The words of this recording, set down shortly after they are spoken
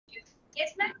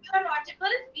Yes, ma'am, you are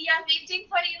audible. We are waiting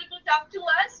for you to talk to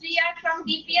us. We are from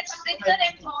DPS Amritsar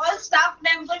and all staff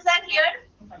members are here.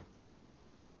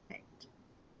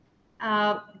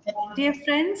 Dear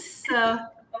friends,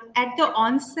 at the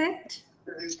onset.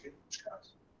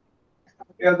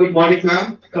 Yeah, good morning,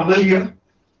 ma'am. Kamal here.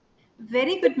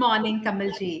 Very good morning,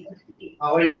 Kamalji.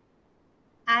 How are you?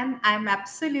 I'm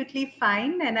absolutely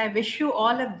fine, and I wish you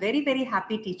all a very, very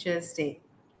happy Teachers' Day.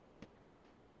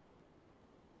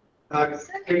 Can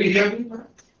you hear me?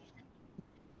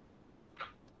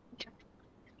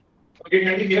 Okay,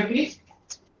 can you hear me?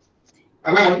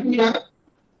 Am I audible now?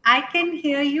 I can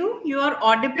hear you. You are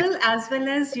audible as well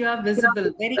as you are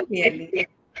visible very clearly.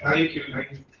 Thank you.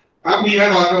 We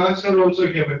have Akash sir also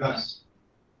here with us.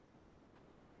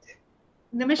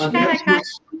 Namaskar,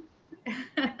 Akash.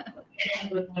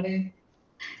 Good morning.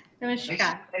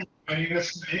 Namaskar. Joining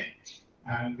us today,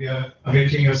 and we are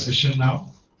arranging your session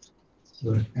now,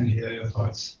 so you can hear your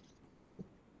thoughts.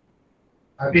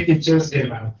 Happy Teachers' Day,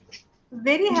 ma'am.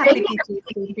 Very happy Teachers'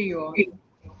 Day to you all.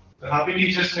 Happy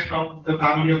Teachers' Day from the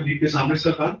family of DPS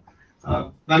Amritsar.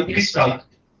 Ma'am, please start.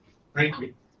 Thank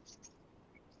you.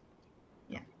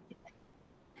 Yeah.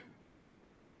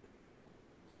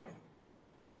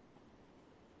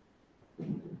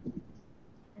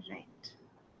 Right.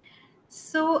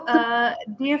 So,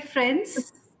 dear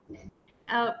friends,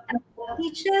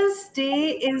 Teachers'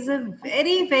 Day is a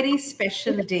very, very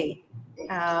special day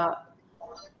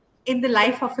in the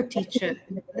life of a teacher.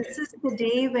 This is the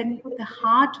day when the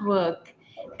hard work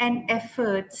and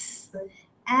efforts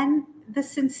and the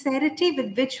sincerity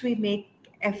with which we make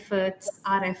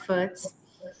our efforts,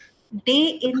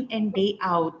 day in and day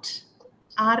out,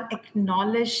 are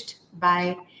acknowledged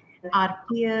by our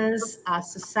peers, our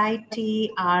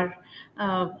society, our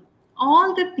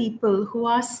all the people who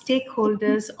are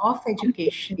stakeholders of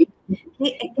education.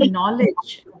 They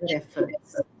acknowledge our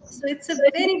efforts. So it's a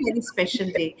very, very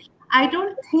special day. I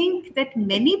don't think that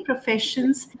many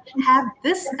professions have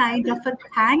this kind of a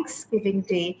Thanksgiving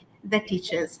Day that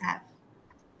teachers have.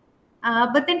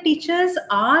 But then teachers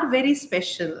are very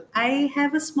special. I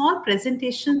have a small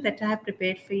presentation that I have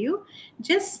prepared for you.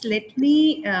 Just let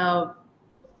me,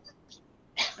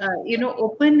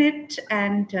 open it,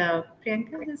 and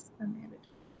Priyanka, just come here.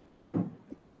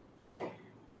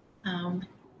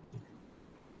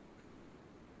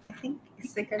 I think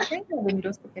इससे करते हैं या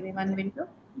Windows पे करें one window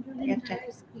या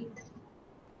tyre screen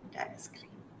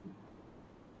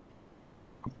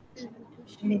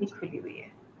मेरी खुली हुई है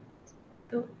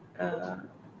तो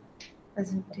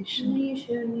प्रेजेंटेशन ये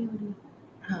शेयर नहीं हो रही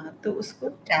हाँ तो उसको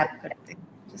टैप करते हैं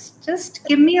just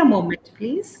give me a moment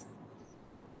please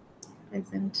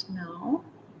present now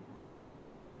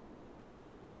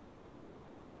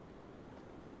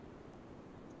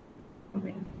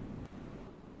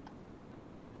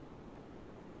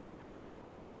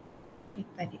एक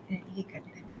बार ये कर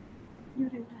लें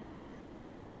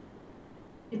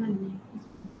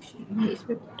इस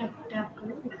पे टैप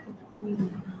करो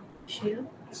share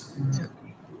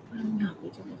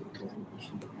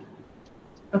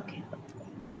okay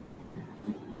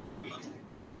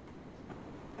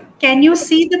can you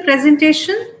see the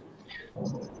presentation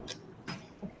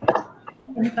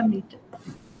can you come later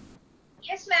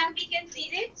Yes, ma'am, we can see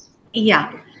it. yeah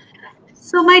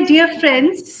so my dear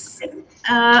friends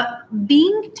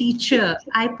being teacher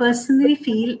I personally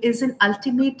feel is an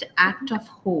ultimate act of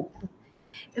hope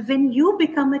when you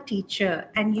become a teacher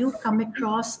and you come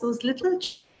across those little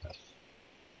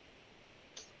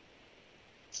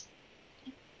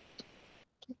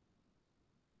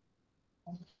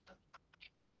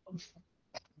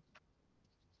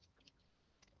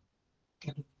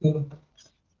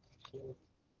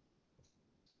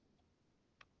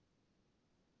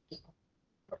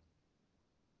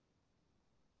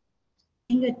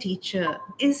being a teacher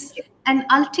is an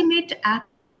ultimate act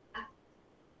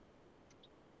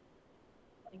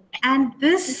and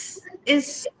this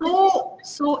is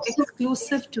so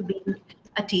exclusive to being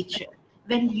a teacher.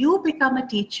 When you become a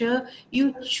teacher,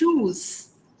 you choose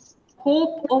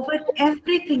hope over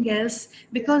everything else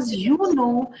because you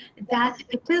know that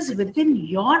it is within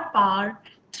your power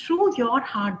through your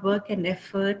hard work and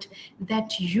effort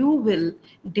that you will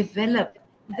develop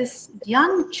this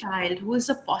young child who is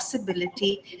a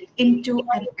possibility into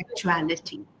an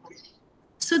actuality.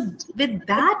 So with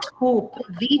that hope,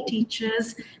 we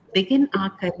teachers begin our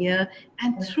career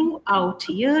and throughout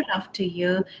year after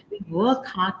year, we work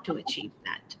hard to achieve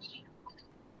that.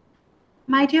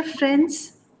 My dear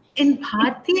friends, in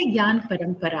Bhartiya Gyan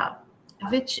Parampara,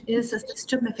 which is a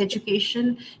system of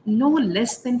education no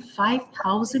less than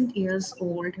 5,000 years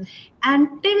old,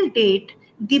 and till date,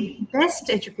 the best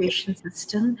education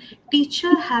system,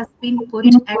 teacher has been put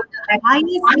at the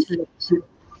highest level.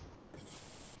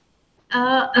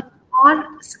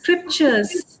 Our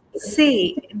scriptures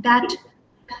say that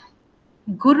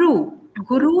Gurur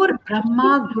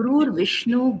Brahma, Gurur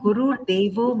Vishnu, Gurur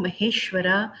Devo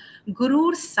Maheshwara,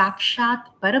 Gurur Sakshat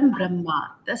Param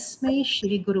Brahma, Tasmai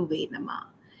Shri Guruve Namah.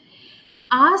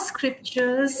 Our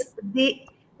scriptures, they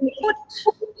put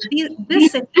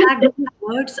this, in fact, these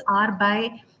words are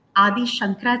by Adi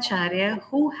Shankaracharya,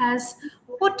 who has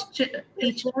put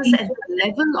teachers at the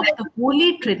level of the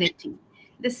Holy Trinity.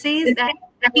 This says that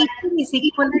teacher is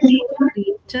equivalent to a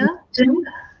creator,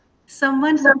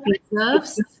 someone who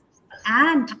preserves,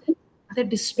 and the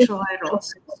destroyer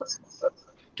also.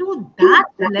 To that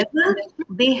level,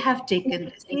 they have taken.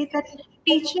 They say that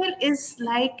teacher is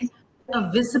like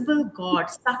a visible God,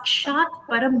 साक्षात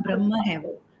परम ब्रह्म है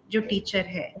वो जो teacher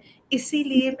है.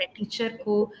 इसीलिए मैं teacher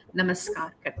को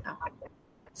नमस्कार करता हूँ.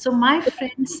 So my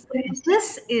friends,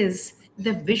 this is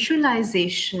the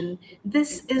visualization,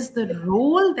 this is the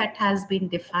role that has been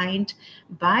defined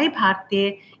by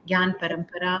Bharatiya Gyan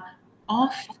Parampara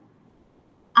of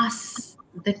us,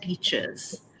 the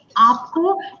teachers.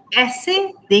 आपको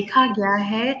ऐसे देखा गया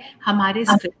है हमारे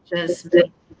scriptures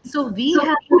में. So we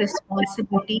have a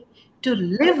responsibility to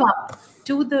live up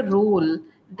to the role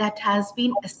that has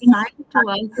been assigned to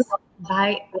us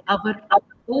by our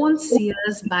own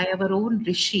seers, by our own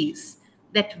rishis,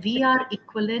 that we are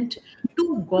equivalent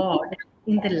to God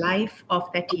in the life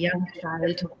of that young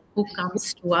child who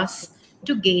comes to us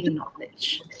to gain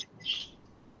knowledge.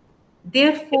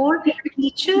 Therefore,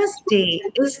 Teachers' Day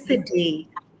is the day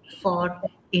for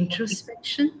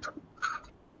introspection.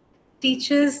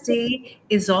 Teachers' Day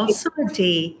is also a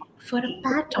day for a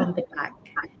pat on the back.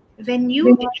 When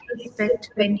you introspect,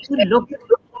 when you look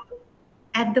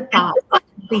at the past,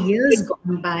 the years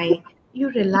gone by, you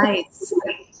realize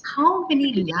how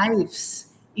many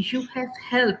lives you have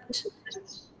helped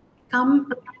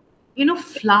come,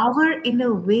 flower in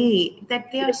a way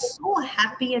that they are so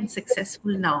happy and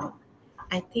successful now.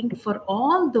 I think for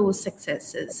all those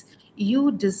successes,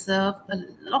 you deserve a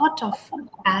lot of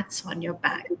pats on your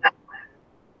back.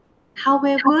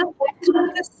 However,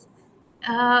 through this,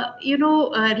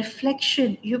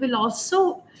 reflection, you will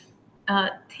also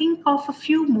think of a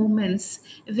few moments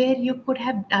where you could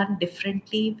have done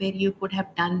differently, where you could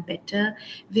have done better,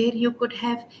 where you could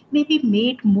have maybe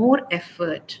made more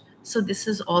effort. So this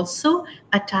is also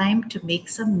a time to make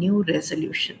some new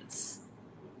resolutions.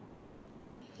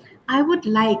 I would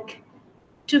like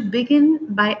to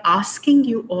begin by asking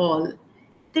you all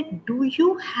that do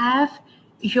you have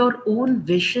your own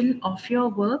vision of your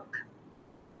work?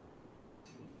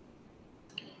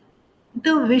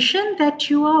 The vision that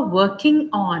you are working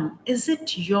on, is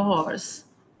it yours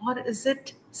or is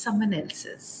it someone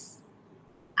else's?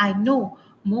 I know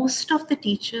most of the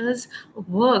teachers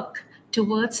work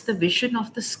towards the vision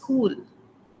of the school.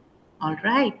 All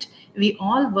right, we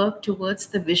all work towards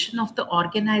the vision of the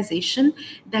organization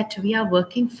that we are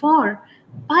working for.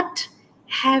 But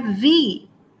have we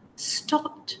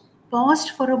stopped,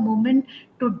 paused for a moment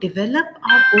to develop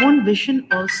our own vision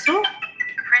also?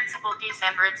 Principal is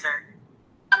Amritsar.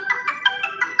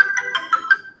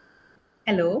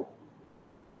 Hello?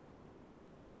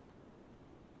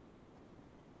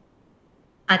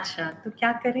 अच्छा, तो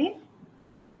क्या करें?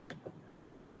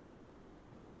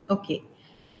 Okay.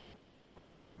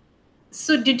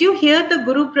 So did you hear the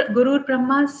Guru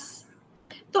Brahmas?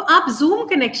 तो आप Zoom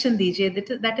connection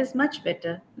दीजिए, that is much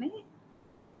better, नहीं?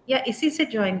 या इसी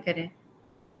से join करें?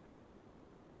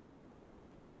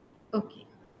 Okay.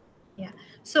 Yeah.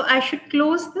 So I should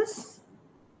close this.